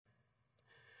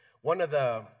One of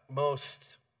the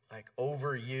most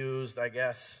overused, I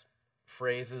guess,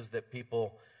 phrases that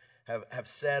people have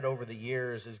said over the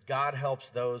years is God helps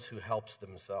those who helps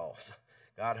themselves.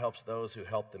 God helps those who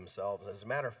help themselves. As a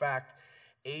matter of fact,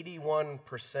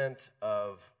 81%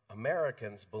 of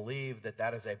Americans believe that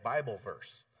that is a Bible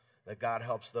verse, that God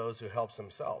helps those who helps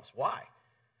themselves. Why?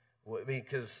 Well,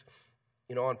 because,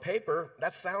 on paper,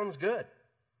 that sounds good.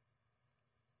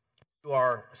 To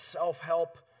our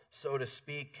self-help, so to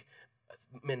speak,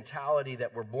 mentality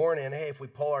that we're born in, hey, if we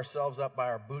pull ourselves up by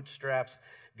our bootstraps,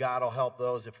 God will help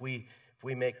those if we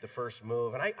make the first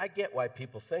move. And I get why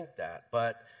people think that,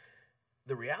 but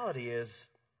the reality is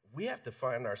we have to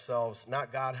find ourselves,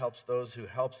 not God helps those who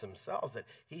helps themselves, that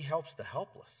he helps the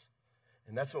helpless.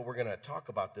 And that's what we're going to talk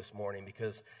about this morning,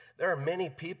 because there are many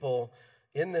people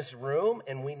in this room,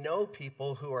 and we know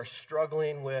people who are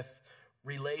struggling with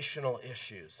relational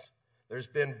issues. There's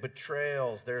been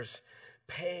betrayals, there's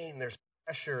pain, there's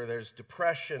pressure, there's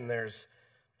depression, there's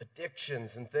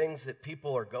addictions and things that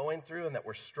people are going through and that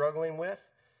we're struggling with.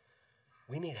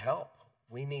 We need help.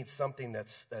 We need something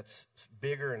that's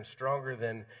bigger and stronger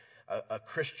than a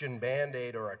Christian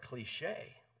Band-Aid or a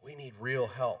cliche. We need real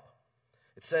help.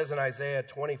 It says in Isaiah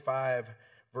 25,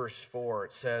 verse 4,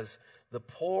 it says, "The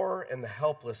poor and the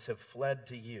helpless have fled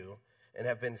to you and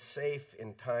have been safe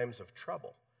in times of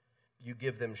trouble. You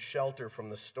give them shelter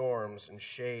from the storms and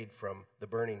shade from the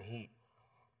burning heat."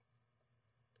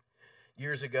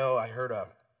 Years ago, I heard a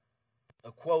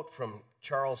quote from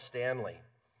Charles Stanley,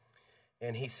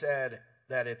 and he said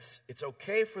that it's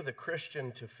okay for the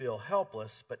Christian to feel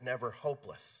helpless, but never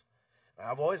hopeless. And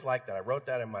I've always liked that. I wrote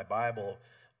that in my Bible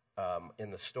in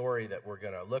the story that we're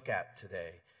going to look at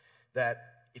today,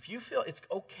 that if you feel it's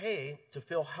okay to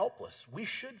feel helpless, we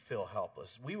should feel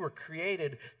helpless. We were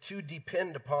created to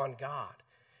depend upon God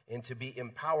and to be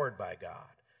empowered by God.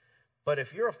 But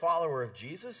if you're a follower of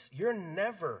Jesus, you're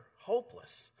never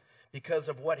hopeless because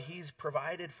of what he's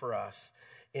provided for us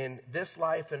in this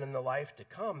life and in the life to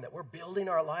come, that we're building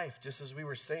our life, just as we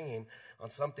were singing, on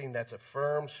something that's a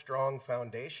firm, strong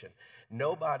foundation.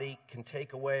 Nobody can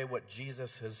take away what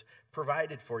Jesus has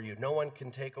provided for you. No one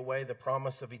can take away the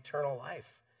promise of eternal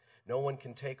life. No one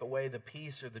can take away the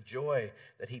peace or the joy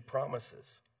that he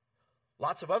promises.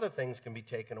 Lots of other things can be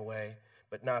taken away,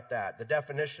 but not that. The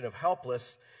definition of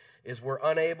helpless is we're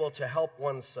unable to help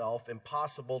oneself,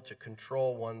 impossible to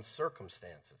control one's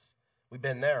circumstances. We've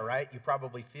been there, right? You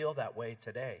probably feel that way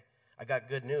today. I got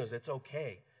good news. It's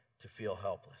okay to feel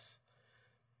helpless.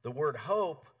 The word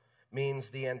hope means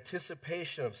the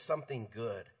anticipation of something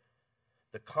good,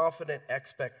 the confident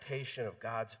expectation of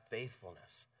God's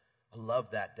faithfulness. I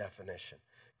love that definition.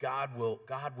 God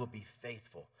will be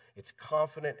faithful. It's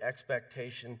confident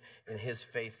expectation in his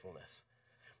faithfulness.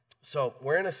 So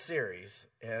we're in a series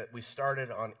we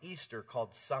started on Easter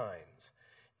called Signs,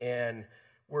 and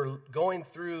we're going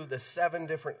through the 7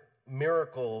 different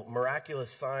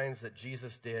miraculous signs that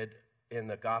Jesus did in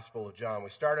the Gospel of John. We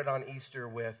started on Easter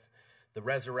with the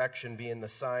resurrection being the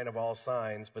sign of all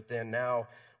signs, but then now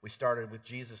we started with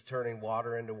Jesus turning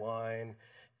water into wine,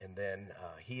 and then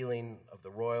healing of the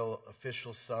royal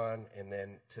official's son, and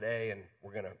then today, and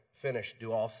we're going to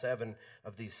do all 7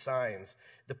 of these signs.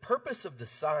 The purpose of the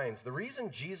signs, the reason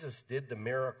Jesus did the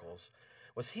miracles,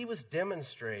 was he was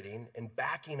demonstrating and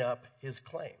backing up his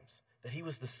claims that he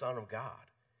was the Son of God.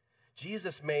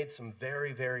 Jesus made some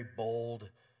very, very bold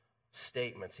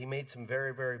statements. He made some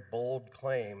very, very bold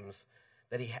claims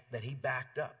that he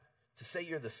backed up. To say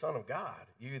you're the Son of God,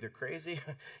 you're either crazy,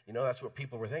 that's what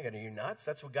people were thinking. Are you nuts?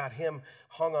 That's what got him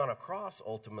hung on a cross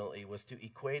ultimately, was to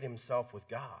equate himself with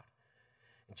God.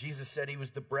 And Jesus said he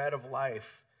was the bread of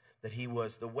life, that he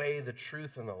was the way, the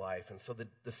truth, and the life. And so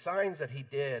the signs that he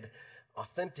did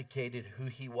authenticated who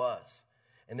he was.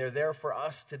 And they're there for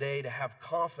us today to have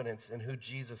confidence in who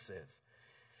Jesus is.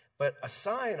 But a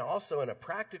sign also, in a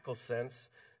practical sense,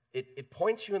 it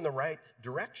points you in the right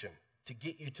direction to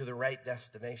get you to the right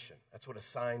destination. That's what a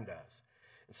sign does.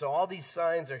 And so all these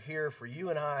signs are here for you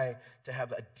and I to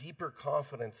have a deeper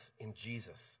confidence in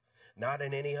Jesus. Not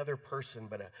in any other person,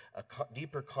 but a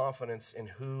deeper confidence in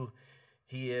who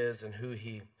he is and who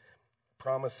he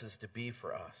promises to be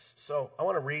for us. So I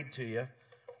want to read to you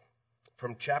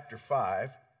from chapter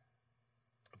 5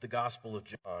 of the Gospel of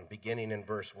John, beginning in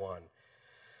verse 1.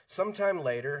 Sometime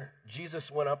later,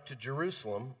 Jesus went up to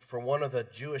Jerusalem for one of the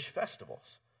Jewish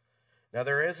festivals. Now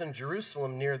there is in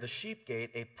Jerusalem near the sheep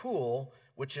gate a pool,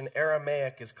 which in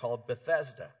Aramaic is called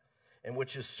Bethesda, and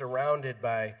which is surrounded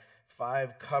by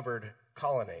 5 covered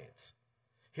colonnades.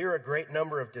 Here a great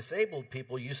number of disabled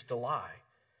people used to lie: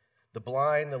 the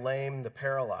blind, the lame, the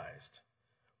paralyzed.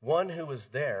 One who was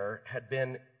there had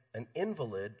been an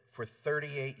invalid for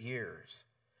 38 years.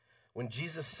 When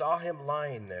Jesus saw him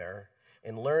lying there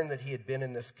and learned that he had been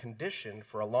in this condition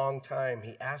for a long time,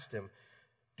 he asked him,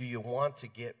 "Do you want to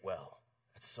get well?"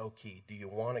 That's so key. Do you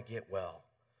want to get well?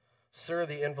 "Sir,"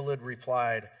 the invalid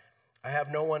replied, "I have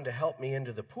no one to help me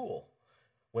into the pool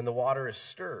when the water is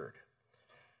stirred.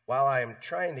 While I am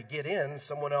trying to get in,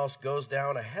 someone else goes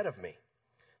down ahead of me."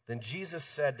 Then Jesus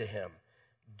said to him,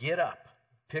 "Get up,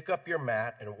 pick up your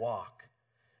mat, and walk."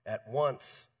 At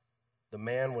once the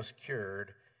man was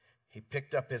cured. He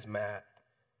picked up his mat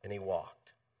and he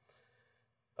walked.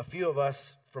 A few of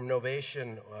us from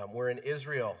Novation were in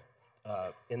Israel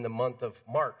in the month of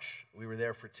March. We were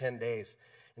there for 10 days.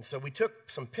 And so we took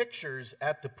some pictures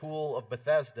at the Pool of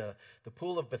Bethesda. The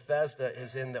Pool of Bethesda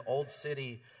is in the old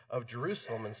city of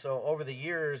Jerusalem. And so over the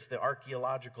years, the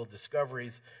archaeological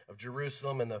discoveries of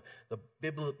Jerusalem and the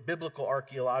biblical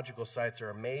archaeological sites are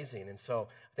amazing. And so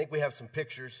I think we have some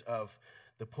pictures of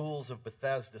the pools of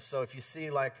Bethesda. So if you see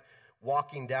like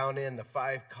walking down in the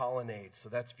 5 colonnades, so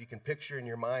that's, if you can picture in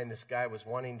your mind, this guy was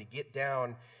wanting to get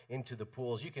down into the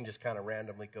pools. You can just kind of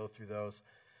randomly go through those.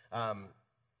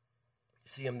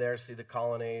 See him there, see the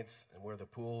colonnades and where the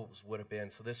pools would have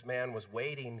been. So this man was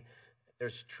waiting.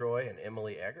 There's Troy and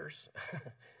Emily Eggers.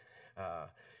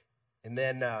 And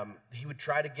then he would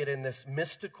try to get in this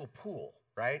mystical pool,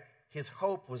 right? His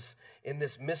hope was in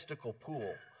this mystical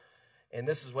pool. And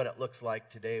this is what it looks like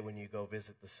today when you go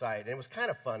visit the site. And it was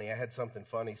kind of funny. I had something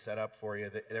funny set up for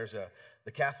you.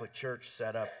 The Catholic Church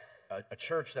set up a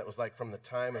church that was like from the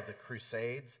time of the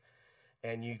Crusades.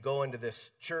 And you go into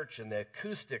this church, and the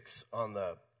acoustics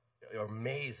are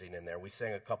amazing in there. We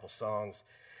sang a couple songs,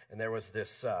 and there was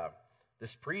this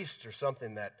priest or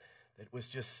something that was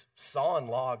just sawing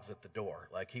logs at the door.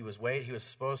 Like he was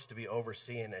supposed to be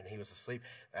overseeing, and he was asleep.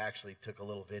 I actually took a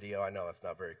little video. I know that's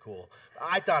not very cool.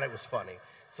 I thought it was funny.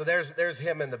 So there's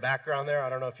him in the background there.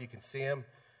 I don't know if you can see him.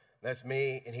 That's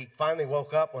me. And he finally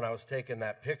woke up when I was taking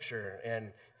that picture,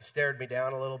 and he stared me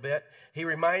down a little bit. He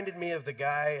reminded me of the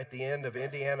guy at the end of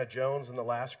Indiana Jones in The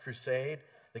Last Crusade,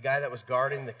 the guy that was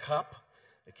guarding the cup.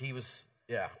 Like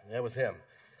that was him.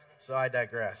 So I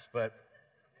digress. But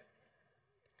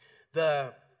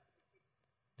the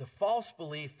false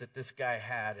belief that this guy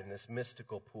had in this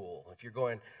mystical pool, if you're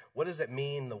going, what does it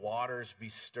mean the waters be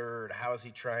stirred? How is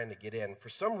he trying to get in? For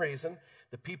some reason,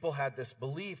 the people had this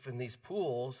belief in these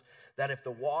pools that if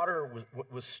the water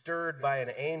was stirred by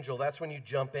an angel, that's when you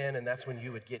jump in and that's when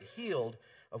you would get healed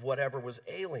of whatever was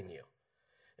ailing you.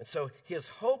 And so his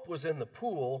hope was in the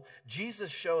pool.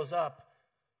 Jesus shows up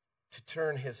to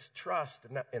turn his trust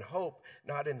and hope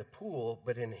not in the pool,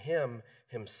 but in him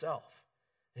himself.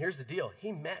 And here's the deal.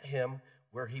 He met him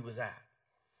where he was at.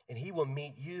 And he will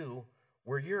meet you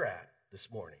where you're at this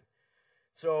morning.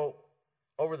 So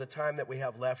over the time that we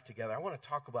have left together, I want to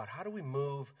talk about how do we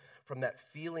move from that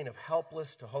feeling of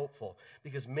helpless to hopeful,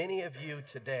 because many of you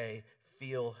today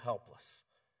feel helpless.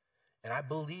 And I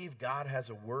believe God has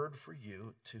a word for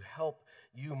you to help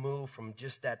you move from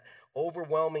just that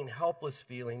overwhelming helpless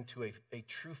feeling to a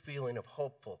true feeling of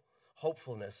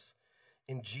hopefulness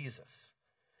in Jesus.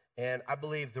 And I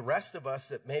believe the rest of us,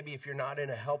 that maybe if you're not in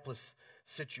a helpless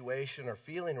situation or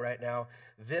feeling right now,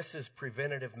 this is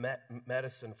preventative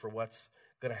medicine for what's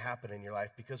going to happen in your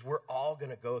life, because we're all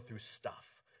going to go through stuff.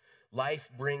 Life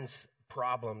brings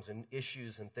problems and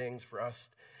issues and things for us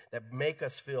that make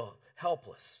us feel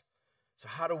helpless. So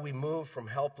how do we move from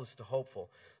helpless to hopeful?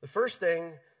 The first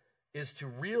thing is to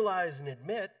realize and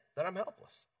admit that I'm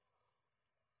helpless.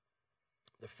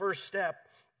 The first step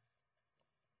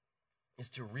is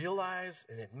to realize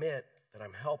and admit that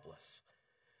I'm helpless.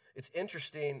 It's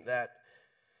interesting that,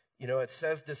 it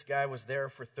says this guy was there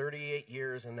for 38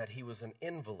 years and that he was an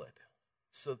invalid.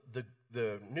 So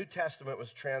the New Testament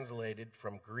was translated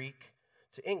from Greek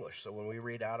to English. So when we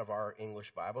read out of our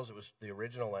English Bibles, the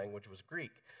original language was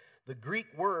Greek. The Greek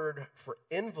word for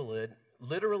invalid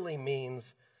literally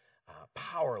means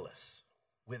powerless,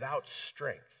 without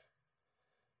strength,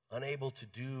 unable to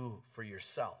do for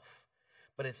yourself.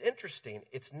 But it's interesting,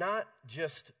 it's not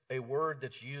just a word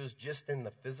that's used just in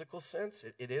the physical sense.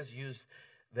 It is used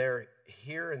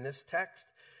here in this text,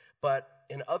 but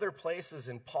in other places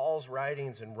in Paul's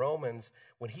writings in Romans,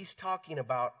 when he's talking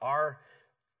about our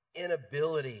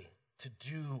inability to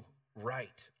do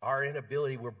right, our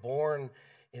inability, we're born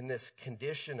in this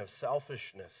condition of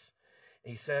selfishness.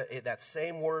 He said that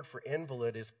same word for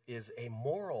invalid is a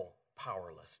moral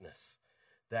powerlessness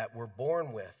that we're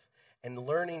born with. And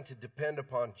learning to depend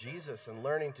upon Jesus and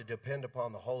learning to depend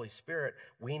upon the Holy Spirit,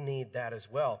 we need that as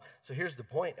well. So here's the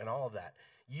point in all of that.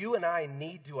 You and I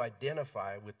need to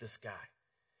identify with this guy.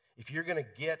 If you're going to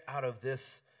get out of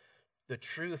this the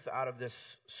truth out of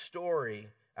this story,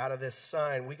 out of this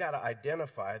sign, we got to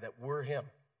identify that we're him.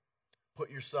 Put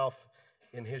yourself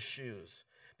in his shoes.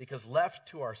 Because left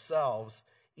to ourselves,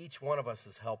 each one of us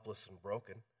is helpless and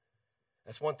broken.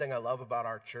 That's one thing I love about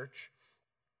our church,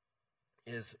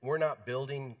 is we're not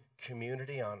building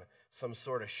community on some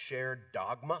sort of shared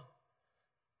dogma,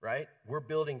 right? We're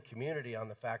building community on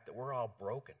the fact that we're all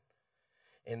broken.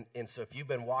 And so if you've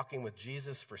been walking with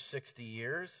Jesus for 60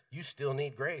 years, you still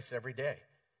need grace every day.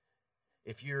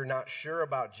 If you're not sure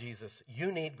about Jesus,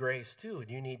 you need grace too, and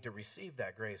you need to receive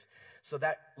that grace. So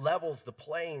that levels the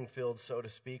playing field, so to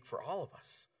speak, for all of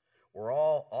us. We're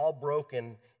all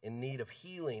broken, in need of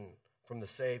healing from the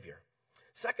Savior.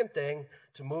 Second thing,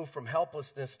 to move from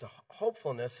helplessness to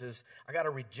hopefulness, is I got to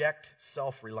reject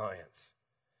self-reliance.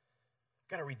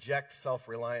 Got to reject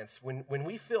self-reliance. When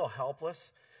we feel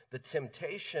helpless, the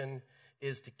temptation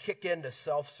is to kick into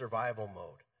self-survival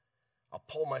mode. I'll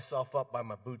pull myself up by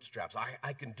my bootstraps.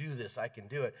 I can do this. I can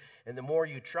do it. And the more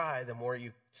you try, the more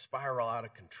you spiral out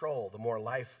of control. The more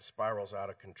life spirals out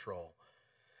of control.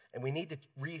 And we need to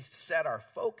reset our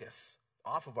focus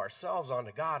off of ourselves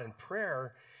onto God. And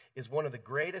prayer is one of the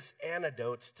greatest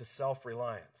antidotes to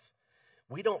self-reliance.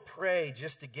 We don't pray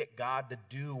just to get God to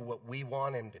do what we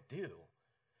want him to do.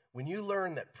 When you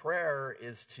learn that prayer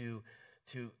is to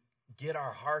get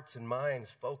our hearts and minds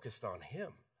focused on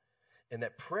him, and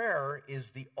that prayer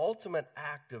is the ultimate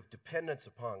act of dependence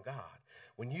upon God.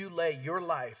 When you lay your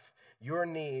life, your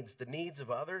needs, the needs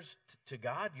of others to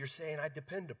God, you're saying, I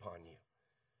depend upon you.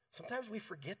 Sometimes we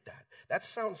forget that. That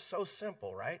sounds so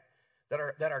simple, right?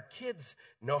 That our kids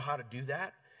know how to do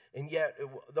that, and yet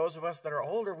those of us that are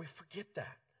older, we forget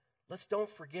that. Let's don't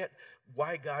forget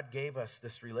why God gave us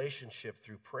this relationship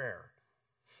through prayer.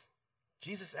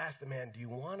 Jesus asked the man, do you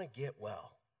want to get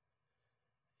well?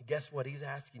 And guess what? He's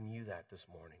asking you that this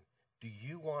morning. Do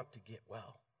you want to get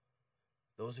well?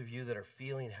 Those of you that are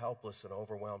feeling helpless and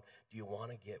overwhelmed, do you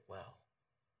want to get well?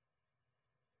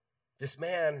 This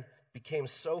man became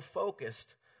so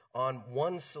focused on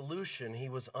one solution, he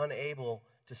was unable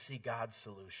to see God's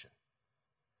solution.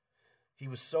 He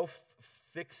was so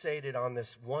fixated on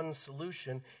this one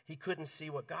solution, he couldn't see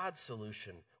what God's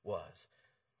solution was.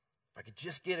 If I could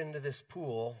just get into this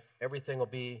pool, everything will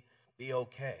be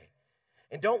okay.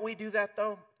 And don't we do that,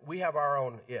 though? We have our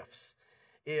own ifs.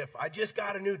 If I just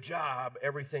got a new job,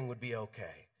 everything would be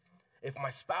okay. If my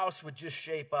spouse would just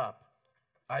shape up,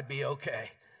 I'd be okay.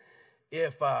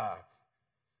 If I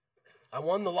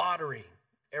won the lottery,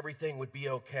 everything would be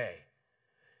okay.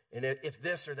 And if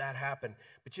this or that happened.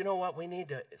 But you know what? We need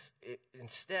to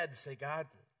instead say, God,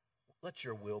 let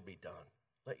your will be done.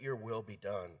 Let your will be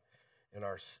done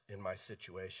in my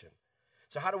situation.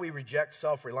 So how do we reject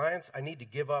self-reliance? I need to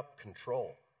give up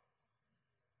control.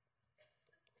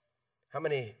 How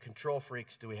many control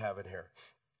freaks do we have in here?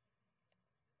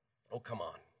 Oh, come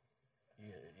on.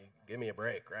 You give me a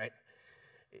break, right?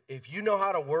 If you know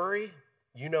how to worry,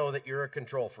 you know that you're a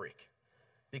control freak.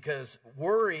 Because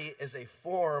worry is a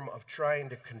form of trying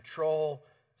to control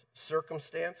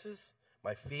circumstances,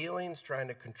 my feelings, trying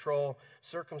to control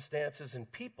circumstances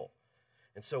and people.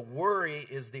 And so worry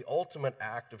is the ultimate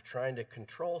act of trying to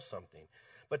control something.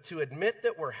 But to admit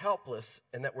that we're helpless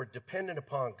and that we're dependent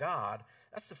upon God,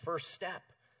 that's the first step.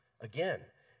 Again,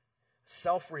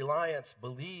 self-reliance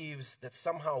believes that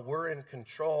somehow we're in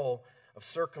control of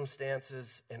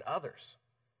circumstances and others.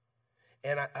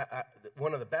 And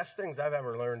one of the best things I've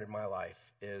ever learned in my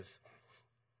life is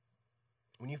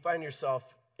when you find yourself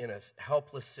in a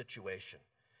helpless situation,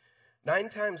 9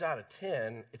 times out of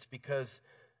 10, it's because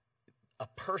a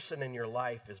person in your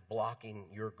life is blocking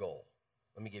your goal.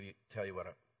 Let me give you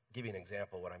an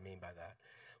example of what I mean by that.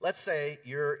 Let's say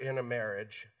you're in a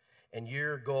marriage and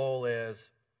your goal is,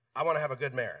 I want to have a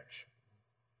good marriage.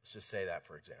 Let's just say that,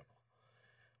 for example.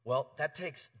 Well, that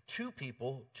takes 2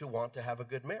 people to want to have a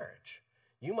good marriage.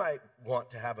 You might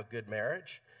want to have a good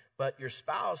marriage, but your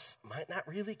spouse might not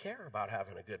really care about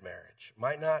having a good marriage,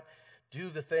 might not do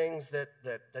the things that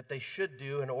they should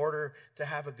do in order to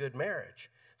have a good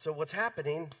marriage. So what's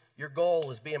happening, your goal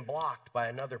is being blocked by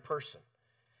another person.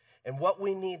 And what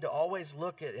we need to always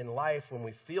look at in life when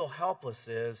we feel helpless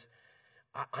is,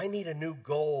 I need a new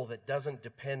goal that doesn't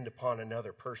depend upon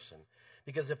another person.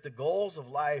 Because if the goals of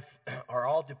life are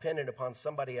all dependent upon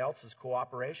somebody else's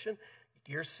cooperation,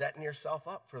 you're setting yourself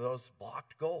up for those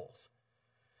blocked goals.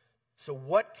 So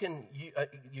what can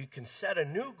you can set a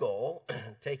new goal,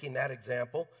 taking that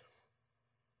example.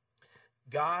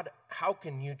 God, how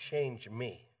can you change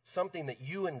me? something that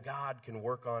you and God can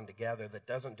work on together that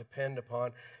doesn't depend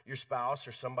upon your spouse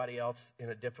or somebody else in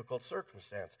a difficult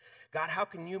circumstance. God, how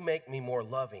can you make me more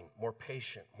loving, more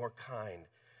patient, more kind,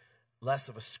 less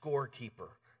of a scorekeeper?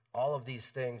 All of these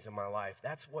things in my life,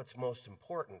 that's what's most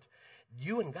important.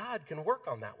 You and God can work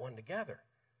on that one together.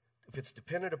 If it's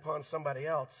dependent upon somebody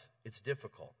else, it's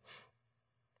difficult.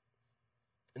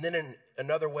 And then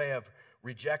another way of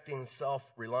rejecting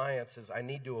self-reliance is I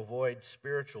need to avoid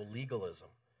spiritual legalism.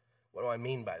 What do I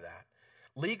mean by that?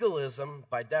 Legalism,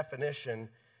 by definition,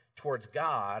 towards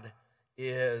God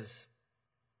is,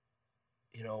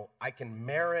 I can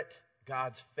merit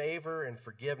God's favor and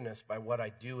forgiveness by what I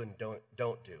do and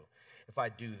don't do. If I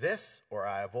do this or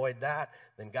I avoid that,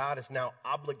 then God is now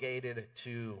obligated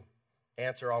to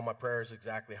answer all my prayers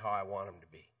exactly how I want them to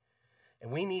be.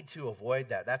 And we need to avoid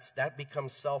that. That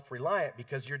becomes self-reliant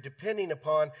because you're depending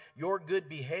upon your good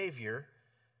behavior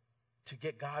to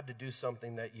get God to do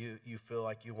something that you feel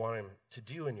like you want him to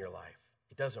do in your life.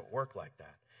 It doesn't work like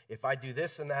that. If I do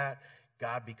this and that,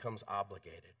 God becomes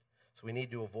obligated. So we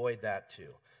need to avoid that too.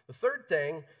 The third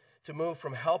thing to move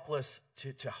from helpless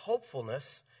to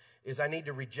hopefulness is I need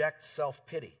to reject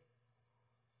self-pity.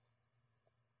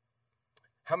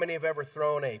 How many have ever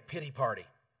thrown a pity party?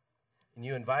 And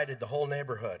you invited the whole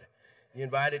neighborhood. You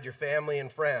invited your family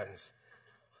and friends.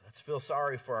 Let's feel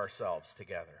sorry for ourselves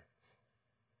together.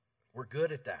 We're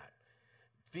good at that.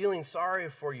 Feeling sorry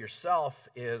for yourself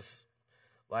is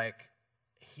like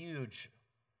a huge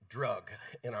drug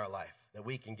in our life that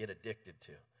we can get addicted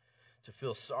to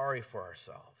feel sorry for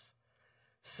ourselves.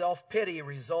 Self-pity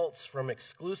results from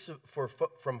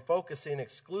focusing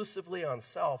exclusively on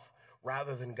self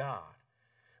rather than God.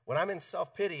 When I'm in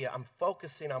self-pity, I'm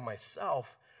focusing on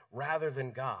myself rather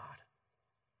than God.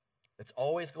 It's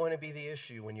always going to be the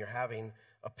issue when you're having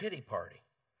a pity party.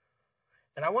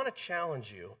 And I want to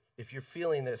challenge you, if you're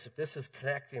feeling this, if this is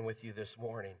connecting with you this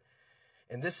morning,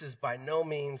 and this is by no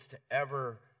means to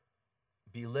ever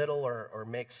belittle or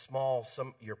make small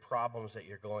some your problems that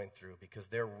you're going through, because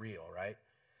they're real, right?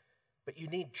 But you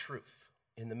need truth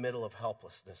in the middle of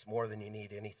helplessness more than you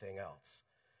need anything else.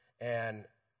 And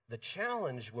the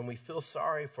challenge when we feel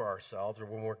sorry for ourselves or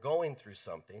when we're going through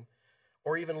something,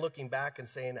 or even looking back and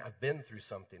saying, I've been through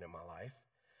something in my life,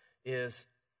 is,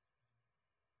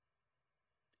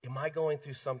 am I going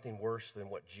through something worse than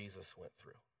what Jesus went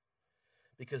through?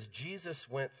 Because Jesus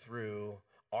went through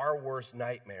our worst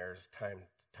nightmares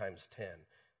times 10.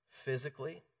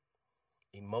 Physically,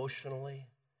 emotionally,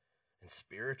 and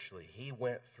spiritually, he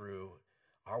went through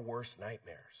our worst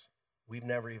nightmares. We've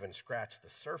never even scratched the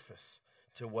surface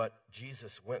to what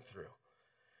Jesus went through.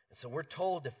 And so we're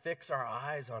told to fix our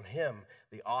eyes on him,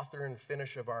 the author and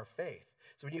finisher of our faith.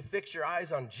 So when you fix your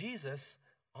eyes on Jesus,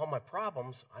 all my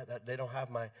problems,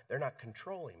 they're not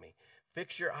controlling me.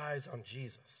 Fix your eyes on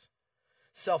Jesus.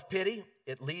 Self-pity,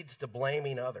 it leads to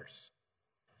blaming others.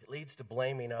 It leads to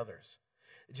blaming others.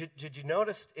 Did you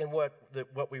notice in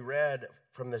what we read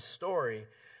from this story,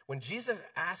 when Jesus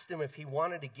asked him if he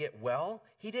wanted to get well,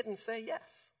 he didn't say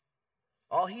yes.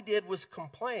 All he did was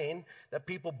complain that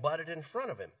people butted in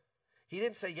front of him. He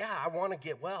didn't say, yeah, I want to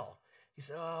get well. He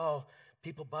said, oh,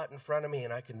 people butt in front of me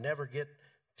and I can never get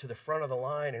to the front of the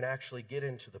line and actually get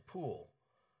into the pool.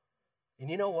 And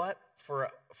you know what? For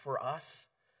us,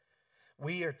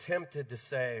 we are tempted to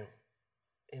say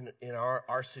in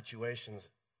our situations,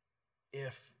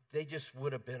 if they just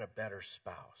would have been a better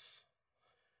spouse,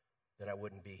 then I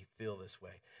wouldn't feel this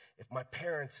way. If my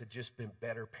parents had just been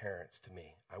better parents to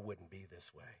me, I wouldn't be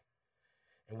this way.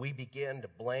 And we begin to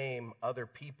blame other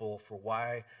people for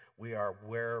why we are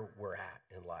where we're at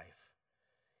in life.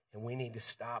 And we need to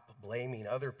stop blaming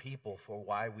other people for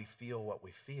why we feel what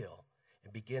we feel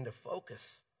and begin to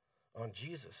focus on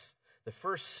Jesus. The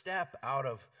first step out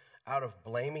of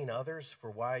blaming others for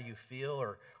why you feel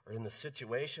or in the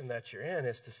situation that you're in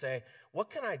is to say, what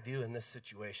can I do in this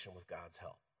situation with God's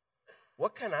help?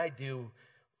 What can I do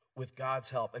with God's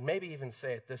help? And maybe even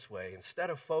say it this way, instead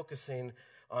of focusing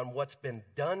on what's been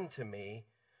done to me,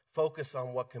 focus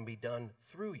on what can be done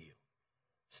through you.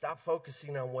 Stop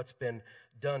focusing on what's been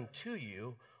done to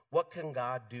you. What can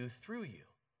God do through you?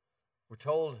 We're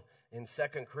told in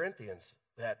 2 Corinthians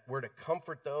that we're to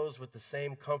comfort those with the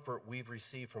same comfort we've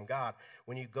received from God.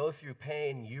 When you go through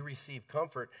pain, you receive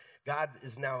comfort. God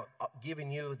is now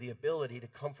giving you the ability to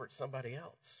comfort somebody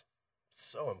else. It's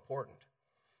so important.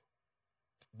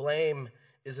 Blame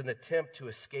is an attempt to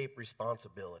escape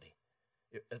responsibility.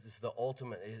 It's the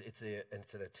ultimate. It's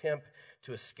an attempt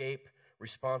to escape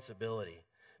responsibility.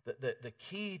 The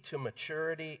key to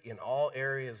maturity in all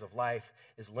areas of life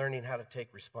is learning how to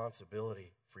take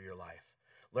responsibility for your life.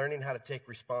 learning how to take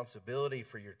responsibility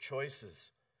for your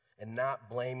choices and not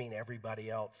blaming everybody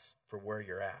else for where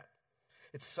you're at.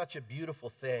 It's such a beautiful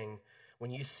thing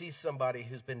when you see somebody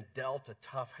who's been dealt a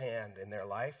tough hand in their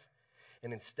life,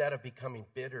 and instead of becoming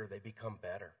bitter, they become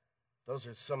better. Those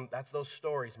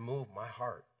stories move my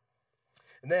heart.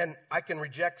 And then I can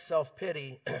reject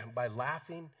self-pity by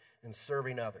laughing and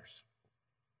serving others.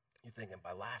 You're thinking,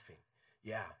 by laughing?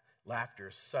 Yeah, laughter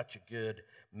is such a good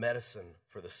medicine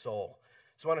for the soul.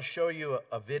 So I want to show you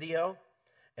a video,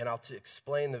 and I'll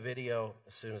explain the video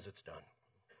as soon as it's done.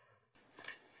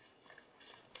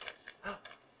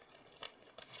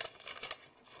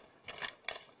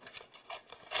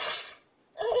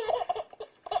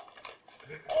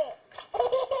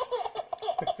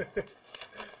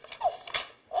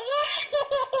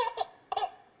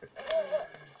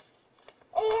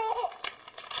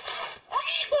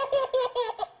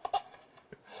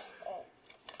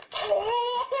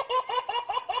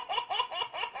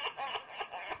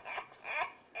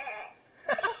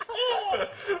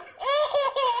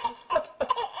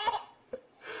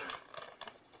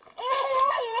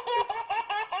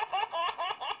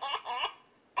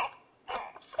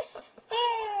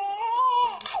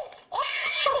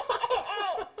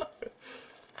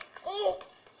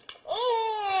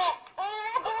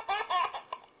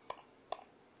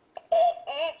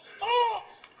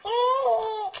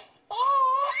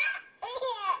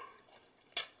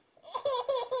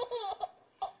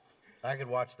 I could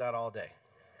watch that all day.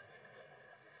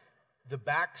 The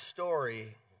backstory,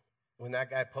 when that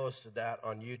guy posted that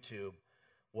on YouTube,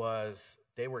 was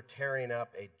they were tearing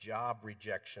up a job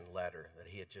rejection letter that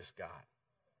he had just got.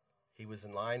 He was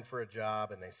in line for a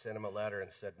job, and they sent him a letter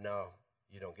and said, no,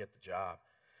 you don't get the job.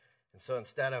 And so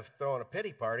instead of throwing a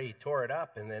pity party, he tore it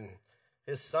up, and then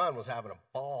his son was having a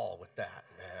ball with that,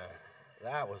 man.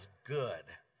 That was good.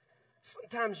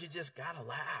 Sometimes you just got to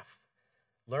laugh.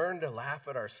 Learn to laugh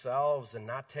at ourselves and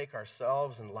not take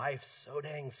ourselves and life so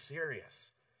dang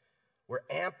serious. We're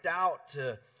amped out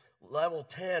to level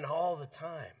 10 all the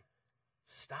time.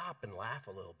 Stop and laugh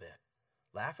a little bit.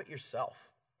 Laugh at yourself.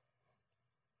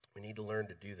 We need to learn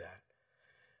to do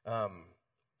that.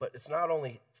 But it's not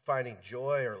only finding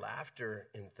joy or laughter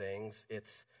in things,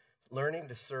 it's learning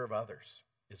to serve others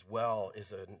as well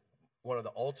is one of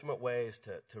the ultimate ways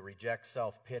to reject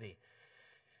self-pity.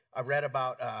 I read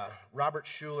about Robert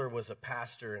Schuller was a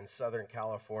pastor in Southern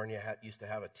California, used to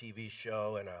have a TV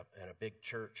show and a big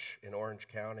church in Orange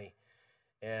County.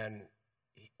 And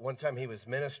one time he was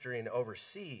ministering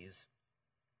overseas,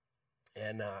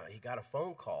 and he got a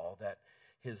phone call that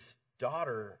his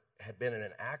daughter had been in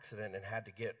an accident and had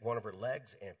to get one of her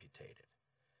legs amputated.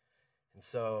 And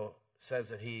so it says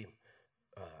that he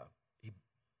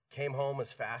came home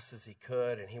as fast as he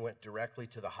could, and he went directly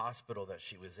to the hospital that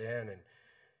she was in, and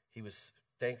he was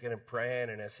thinking and praying,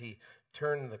 and as he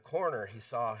turned the corner, he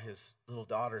saw his little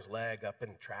daughter's leg up in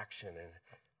traction and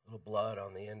a little blood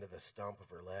on the end of the stump of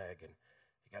her leg, and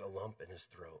he got a lump in his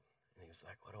throat. And he was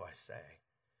like, what do I say?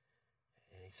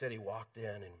 And he said he walked in,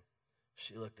 and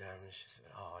she looked at him, and she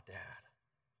said, oh, Dad,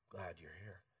 glad you're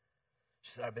here.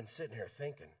 She said, I've been sitting here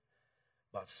thinking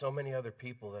about so many other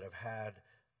people that have had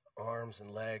arms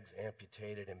and legs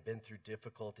amputated and been through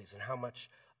difficulties, and how much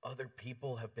other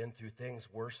people have been through things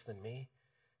worse than me.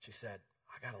 She said,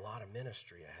 I got a lot of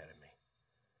ministry ahead of me.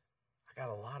 I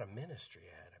got a lot of ministry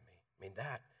ahead of me. I mean,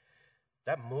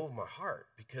 that moved my heart,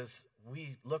 because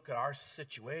we look at our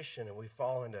situation and we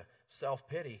fall into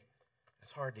self-pity.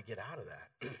 It's hard to get out of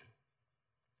that.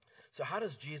 So how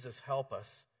does Jesus help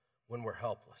us when we're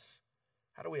helpless?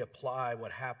 How do we apply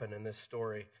what happened in this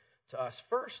story to us?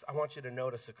 First, I want you to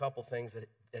notice a couple things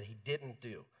that he didn't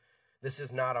do. This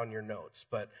is not on your notes,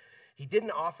 but he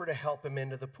didn't offer to help him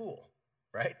into the pool,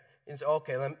 right? And so,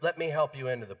 okay, let me help you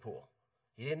into the pool.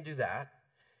 He didn't do that.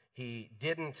 He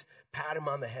didn't pat him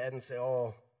on the head and say,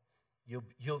 oh,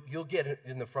 you'll get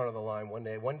in the front of the line one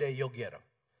day. One day you'll get him.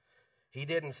 He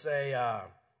didn't say,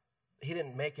 he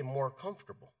didn't make him more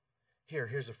comfortable.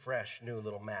 Here's a fresh new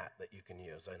little mat that you can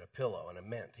use, and a pillow and a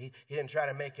mint. He didn't try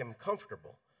to make him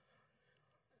comfortable.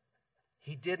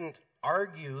 He didn't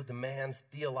argue the man's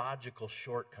theological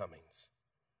shortcomings.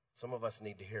 Some of us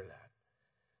need to hear that,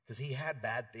 because he had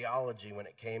bad theology when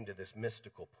it came to this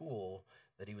mystical pool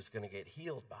that he was going to get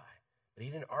healed by. But he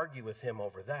didn't argue with him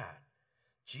over that.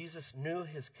 Jesus knew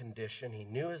his condition. He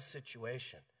knew his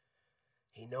situation.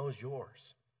 He knows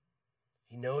yours.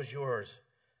 He knows yours.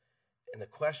 And the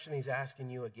question he's asking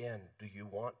you again, do you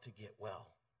want to get well?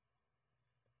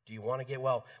 Do you want to get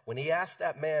well? When he asked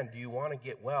that man, do you want to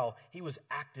get well? He was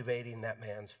activating that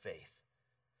man's faith.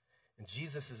 And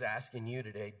Jesus is asking you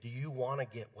today, do you want to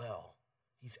get well?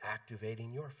 He's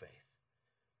activating your faith.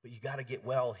 But you got to get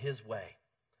well his way.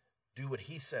 Do what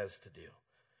he says to do.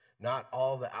 Not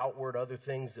all the outward other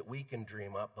things that we can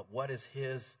dream up, but what is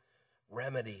his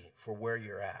remedy for where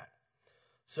you're at?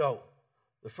 So,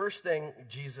 the first thing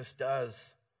Jesus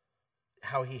does,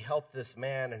 how he helped this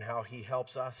man and how he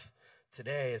helps us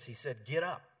today, is he said, get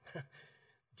up.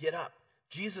 Get up.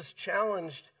 Jesus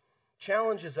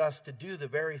challenges us to do the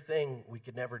very thing we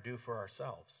could never do for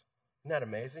ourselves. Isn't that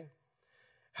amazing?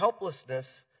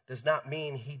 Helplessness does not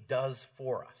mean he does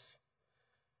for us.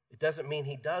 It doesn't mean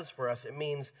he does for us. It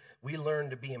means we learn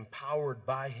to be empowered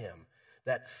by him,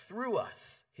 that through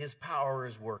us, his power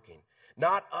is working.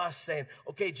 Not us saying,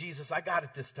 okay, Jesus, I got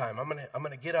it this time. I'm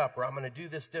gonna get up, or I'm going to do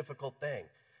this difficult thing.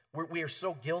 We are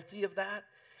so guilty of that.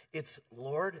 It's,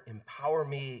 Lord, empower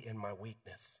me in my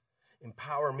weakness.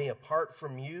 Empower me. Apart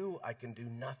from you, I can do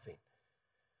nothing.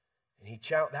 And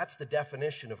that's the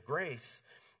definition of grace.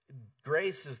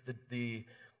 Grace is the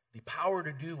power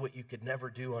to do what you could never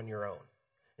do on your own.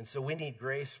 And so we need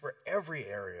grace for every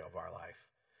area of our life,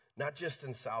 not just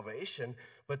in salvation,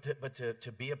 but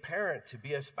to be a parent, to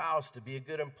be a spouse, to be a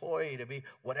good employee, to be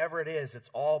whatever it is. It's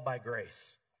all by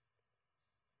grace.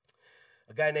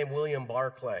 A guy named William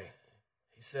Barclay,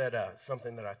 he said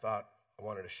something that I thought I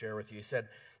wanted to share with you. He said,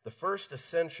 the first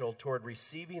essential toward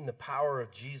receiving the power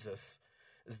of Jesus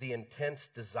is the intense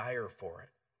desire for it.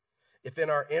 If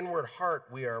in our inward heart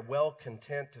we are well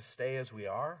content to stay as we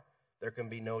are, there can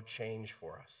be no change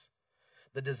for us.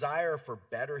 The desire for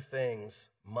better things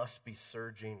must be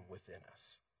surging within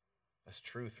us. That's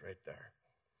truth right there.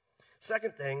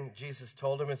 Second thing Jesus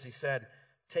told him is he said,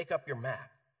 take up your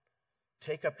mat.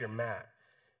 Take up your mat.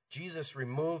 Jesus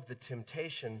removed the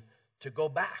temptation to go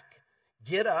back.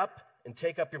 Get up and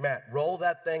take up your mat. Roll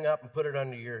that thing up and put it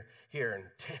under your here and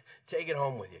take it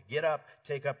home with you. Get up,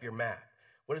 take up your mat.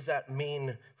 What does that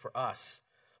mean for us?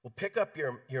 Well, pick up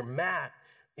your mat,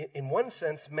 in one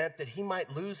sense, meant that he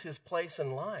might lose his place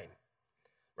in line,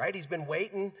 right? He's been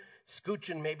waiting,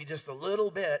 scooching maybe just a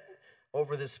little bit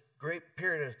over this great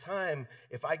period of time.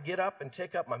 If I get up and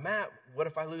take up my mat, what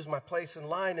if I lose my place in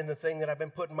line in the thing that I've been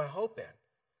putting my hope in?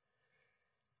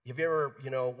 Have you ever,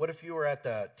 what if you were at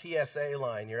the TSA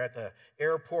line? You're at the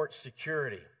airport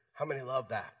security. How many love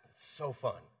that? It's so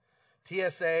fun.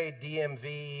 TSA,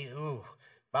 DMV, ooh,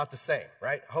 about the same,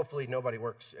 right? Hopefully nobody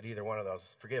works at either one of those.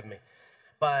 Forgive me.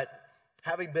 But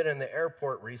having been in the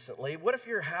airport recently, what if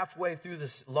you're halfway through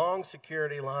this long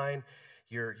security line,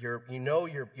 you're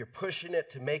pushing it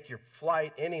to make your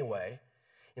flight anyway,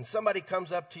 and somebody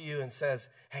comes up to you and says,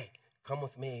 hey, come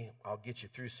with me, I'll get you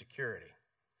through security.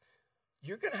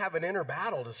 You're going to have an inner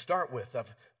battle to start with of,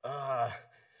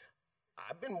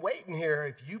 I've been waiting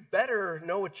here. If you better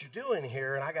know what you're doing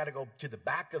here, and I got to go to the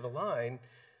back of the line,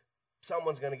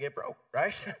 someone's going to get broke,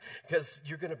 right? Because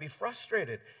you're going to be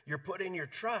frustrated. You're putting your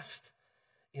trust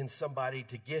in somebody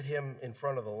to get him in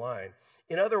front of the line.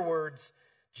 In other words,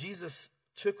 Jesus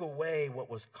took away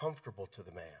what was comfortable to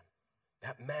the man.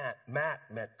 That mat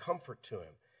meant comfort to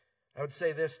him. I would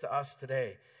say this to us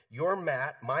today. Your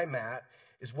mat, my mat,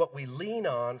 is what we lean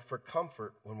on for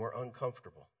comfort when we're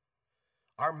uncomfortable.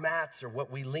 Our mats are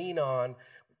what we lean on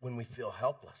when we feel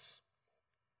helpless.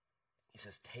 He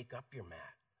says, take up your mat.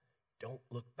 Don't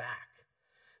look back.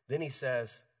 Then he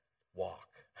says, walk.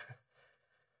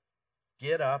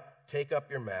 Get up, take up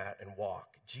your mat, and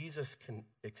walk. Jesus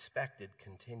expected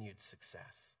continued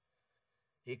success.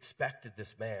 He expected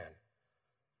this man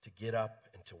to get up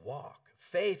and to walk.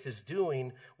 Faith is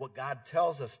doing what God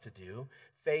tells us to do.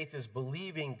 Faith is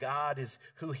believing God is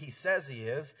who he says he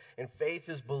is. And faith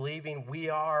is believing we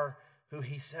are who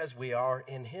he says we are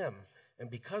in him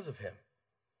and because of him.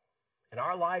 And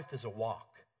our life is a walk.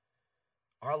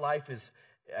 Our life is,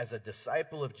 as a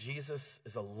disciple of Jesus,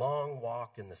 is a long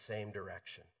walk in the same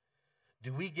direction.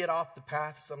 Do we get off the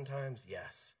path sometimes?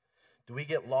 Yes. Do we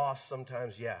get lost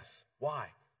sometimes? Yes. Why?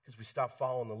 Because we stop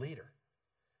following the leader.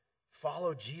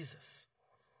 Follow Jesus.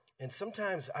 And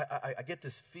sometimes I get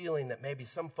this feeling that maybe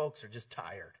some folks are just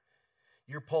tired.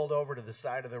 You're pulled over to the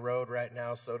side of the road right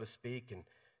now, so to speak, and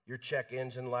your check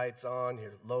engine light's on,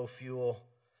 you're low fuel.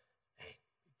 Hey,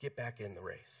 get back in the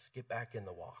race. Get back in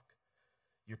the walk.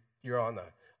 You're on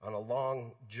a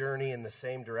long journey in the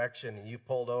same direction, and you've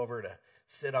pulled over to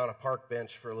sit on a park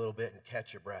bench for a little bit and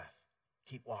catch your breath.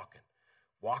 Keep walking.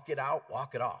 Walk it out,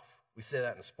 walk it off. We say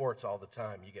that in sports all the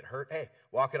time. You get hurt, hey,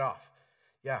 walk it off.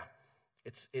 Yeah,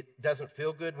 it doesn't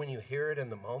feel good when you hear it in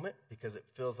the moment because it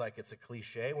feels like it's a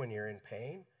cliche when you're in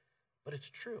pain, but it's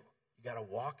true. You got to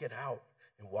walk it out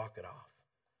and walk it off.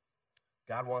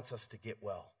 God wants us to get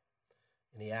well,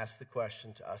 and he asks the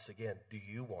question to us again, do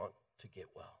you want to get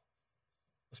well?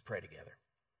 Let's pray together.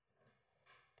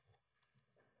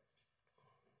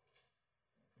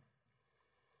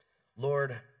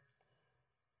 Lord,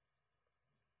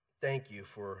 thank you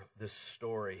for this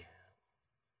story.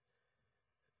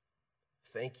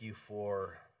 Thank you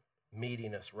for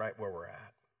meeting us right where we're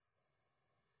at.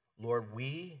 Lord,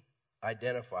 we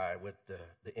identify with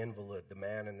the invalid, the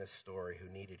man in this story who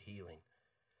needed healing.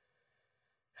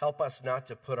 Help us not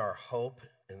to put our hope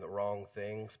in the wrong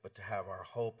things, but to have our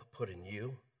hope put in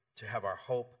you, to have our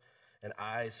hope and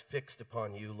eyes fixed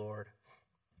upon you, Lord.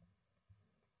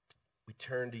 We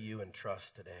turn to you in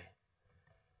trust today.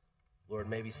 Lord,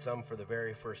 maybe some for the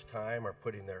very first time are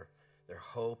putting their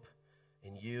hope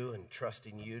in you and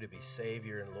trusting you to be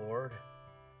Savior and Lord.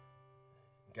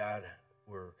 God,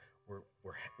 we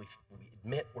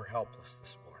admit we're helpless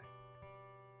this morning.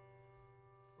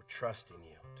 We're trusting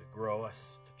you to grow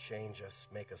us, to change us,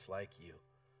 make us like you.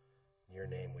 In your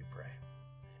name we pray.